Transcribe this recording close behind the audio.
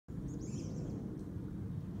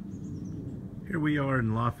Here we are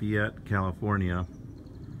in Lafayette, California,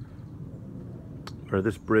 where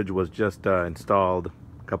this bridge was just installed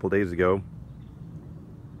a couple days ago.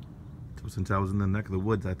 So since I was in the neck of the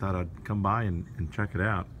woods, I thought I'd come by and check it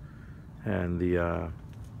out. And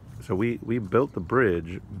so we built the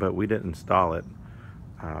bridge, but we didn't install it.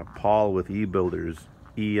 Paul with E-Builders,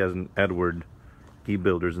 E as in Edward,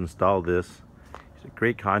 E-Builders installed this. He's a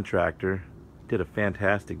great contractor, did a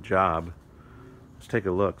fantastic job. Let's take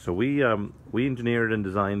a look. So we engineered and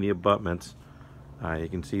designed the abutments. You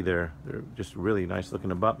can see they're just really nice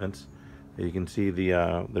looking abutments. You can see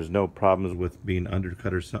there's no problems with being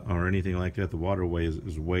undercut or anything like that. The waterway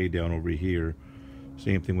is way down over here.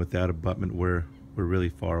 Same thing with that abutment where we're really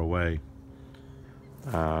far away.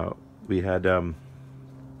 We had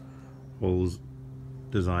holes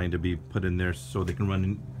designed to be put in there so they can run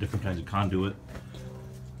in different kinds of conduit.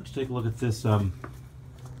 Let's take a look at this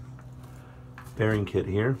bearing kit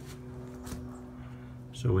here.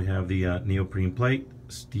 So we have the neoprene plate,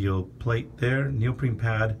 steel plate there, neoprene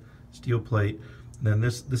pad, steel plate. And then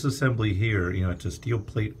this assembly here, you know, it's a steel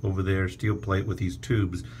plate over there, steel plate with these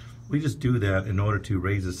tubes. We just do that in order to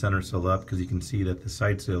raise the center sill up, because you can see that the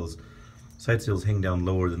side sills hang down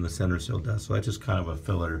lower than the center sill does. So that's just kind of a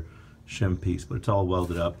filler shim piece, but it's all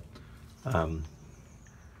welded up.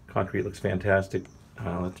 Concrete looks fantastic.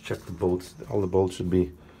 Let's check the bolts. All the bolts should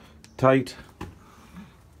be tight.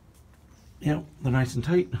 Yeah, they're nice and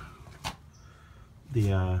tight.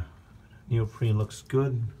 The neoprene looks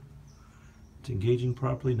good. It's engaging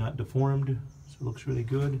properly, not deformed, so it looks really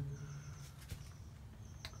good.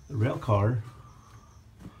 The rail car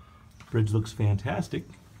bridge looks fantastic.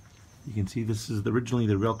 You can see this is originally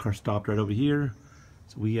the rail car stopped right over here,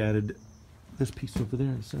 so we added this piece over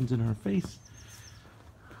there. The sun's in our face.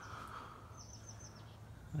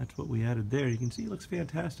 That's what we added there. You can see it looks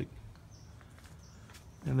fantastic.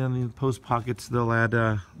 And then the post pockets, they'll add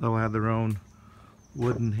their own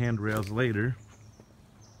wooden handrails later.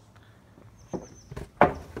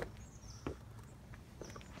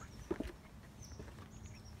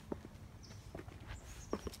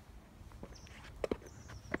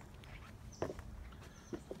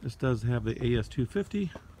 This does have the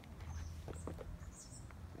AS250.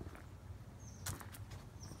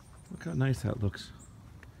 Look how nice that looks.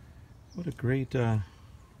 What a great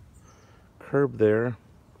curb there.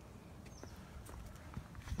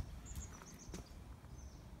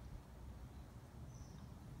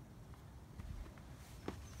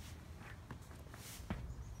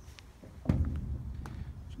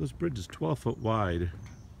 So this bridge is 12 foot wide.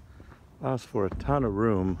 Allows for a ton of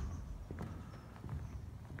room.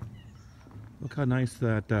 Look how nice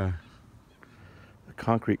that the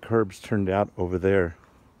concrete curbs turned out over there.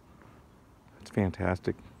 It's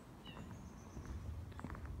fantastic.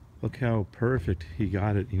 Look how perfect he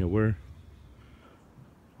got it. You know, we're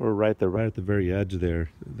right there, right at the very edge there.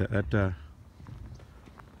 That's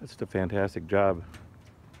just a fantastic job.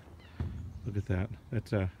 Look at that.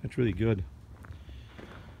 That's really good.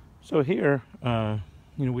 So here,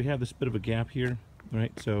 you know, we have this bit of a gap here,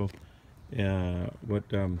 right? So what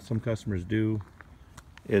some customers do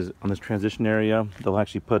is on this transition area, they'll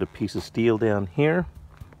actually put a piece of steel down here,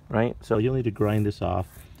 right? So you'll need to grind this off,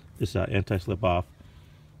 this anti-slip off,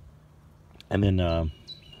 and then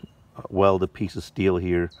weld a piece of steel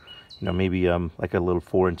here, you know, maybe like a little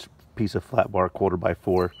 4-inch piece of flat bar, 1/4 x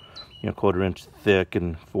 4, you know, 1/4 inch thick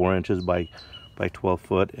and 4 inches by 12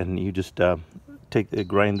 foot, and you just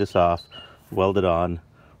grind this off, weld it on,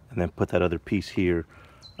 and then put that other piece here.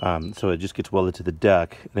 So it just gets welded to the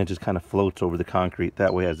deck, and it just kind of floats over the concrete.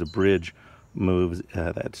 That way, as the bridge moves,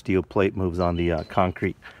 that steel plate moves on the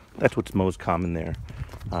concrete. That's what's most common there.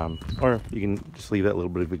 Or you can just leave that little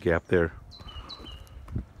bit of a gap there.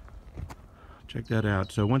 Check that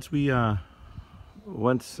out. So once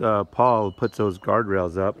Paul puts those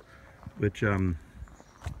guardrails up, which the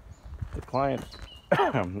client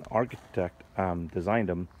architect designed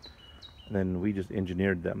them, and then we just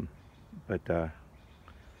engineered them. But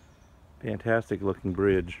fantastic looking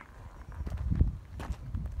bridge.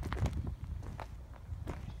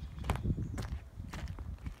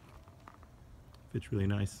 Fits really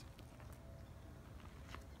nice.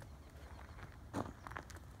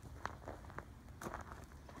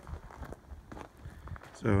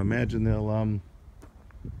 So imagine they'll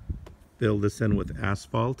fill this in with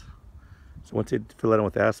asphalt. So once they fill it in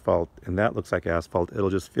with asphalt, and that looks like asphalt,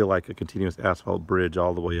 it'll just feel like a continuous asphalt bridge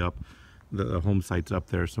all the way up. The home site's up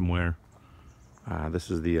there somewhere.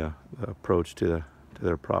 This is the approach to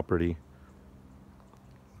their property.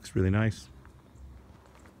 Looks really nice.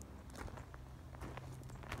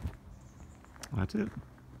 That's it.